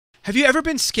Have you ever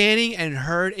been scanning and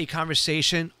heard a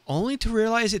conversation only to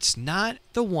realize it's not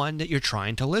the one that you're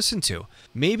trying to listen to?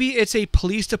 Maybe it's a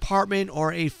police department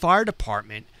or a fire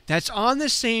department that's on the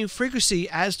same frequency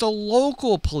as the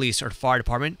local police or fire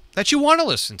department that you want to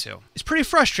listen to. It's pretty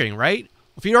frustrating, right?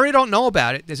 If you already don't know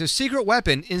about it, there's a secret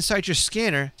weapon inside your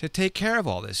scanner to take care of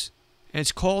all this, and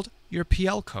it's called your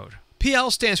PL code.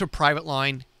 PL stands for private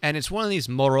line, and it's one of these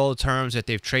Motorola terms that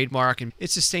they've trademarked, and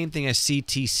it's the same thing as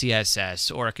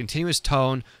CTCSS, or a continuous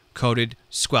tone coded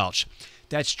squelch,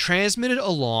 that's transmitted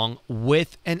along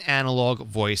with an analog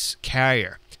voice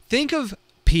carrier. Think of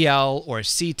PL or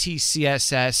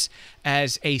CTCSS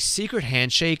as a secret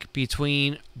handshake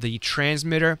between the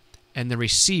transmitter and the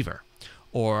receiver,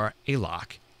 or a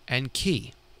lock and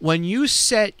key. When you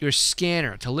set your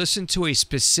scanner to listen to a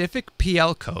specific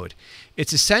PL code,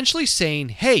 it's essentially saying,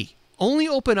 hey, only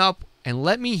open up and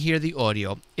let me hear the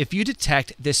audio if you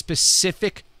detect this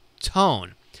specific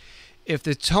tone. If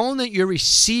the tone that you're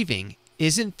receiving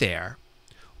isn't there,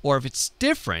 or if it's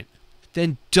different,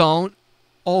 then don't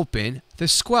open the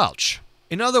squelch.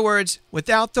 In other words,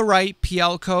 without the right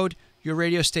PL code, your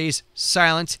radio stays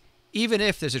silent even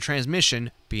if there's a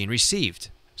transmission being received.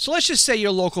 So let's just say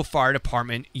your local fire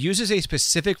department uses a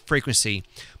specific frequency,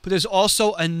 but there's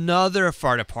also another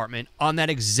fire department on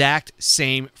that exact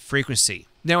same frequency.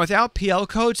 Now, without PL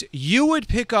codes, you would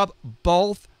pick up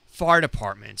both fire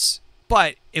departments.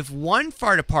 But if one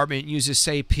fire department uses,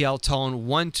 say, PL tone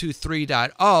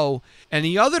 123.0 and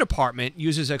the other department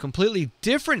uses a completely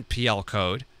different PL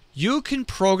code, you can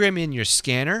program in your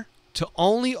scanner to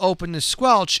only open the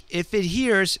squelch if it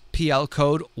hears PL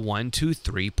code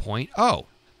 123.0.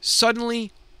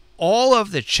 Suddenly, all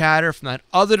of the chatter from that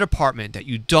other department that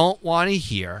you don't want to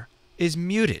hear is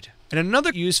muted. And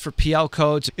another use for PL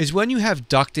codes is when you have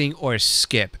ducting or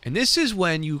skip. And this is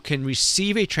when you can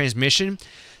receive a transmission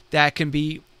that can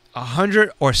be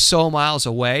 100 or so miles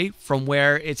away from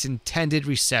where its intended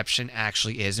reception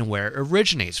actually is and where it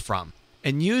originates from.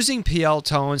 And using PL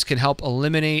tones can help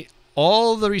eliminate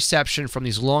all the reception from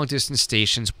these long distance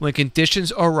stations when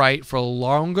conditions are right for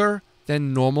longer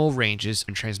than normal ranges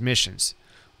and transmissions.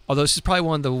 Although this is probably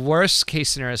one of the worst case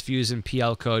scenarios for using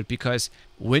PL code, because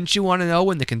wouldn't you want to know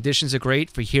when the conditions are great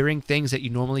for hearing things that you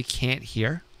normally can't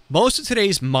hear? Most of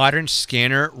today's modern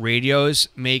scanner radios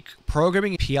make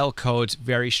programming PL codes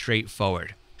very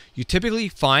straightforward. You typically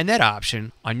find that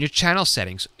option on your channel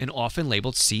settings and often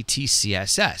labeled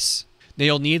CTCSS. Now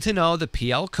you'll need to know the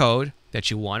PL code that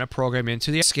you want to program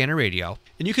into the scanner radio,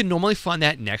 and you can normally find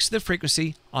that next to the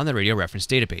frequency on the radio reference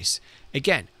database.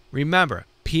 Again, remember,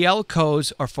 PL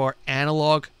codes are for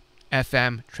analog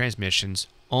FM transmissions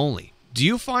only. Do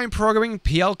you find programming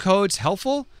PL codes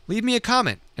helpful? Leave me a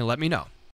comment and let me know.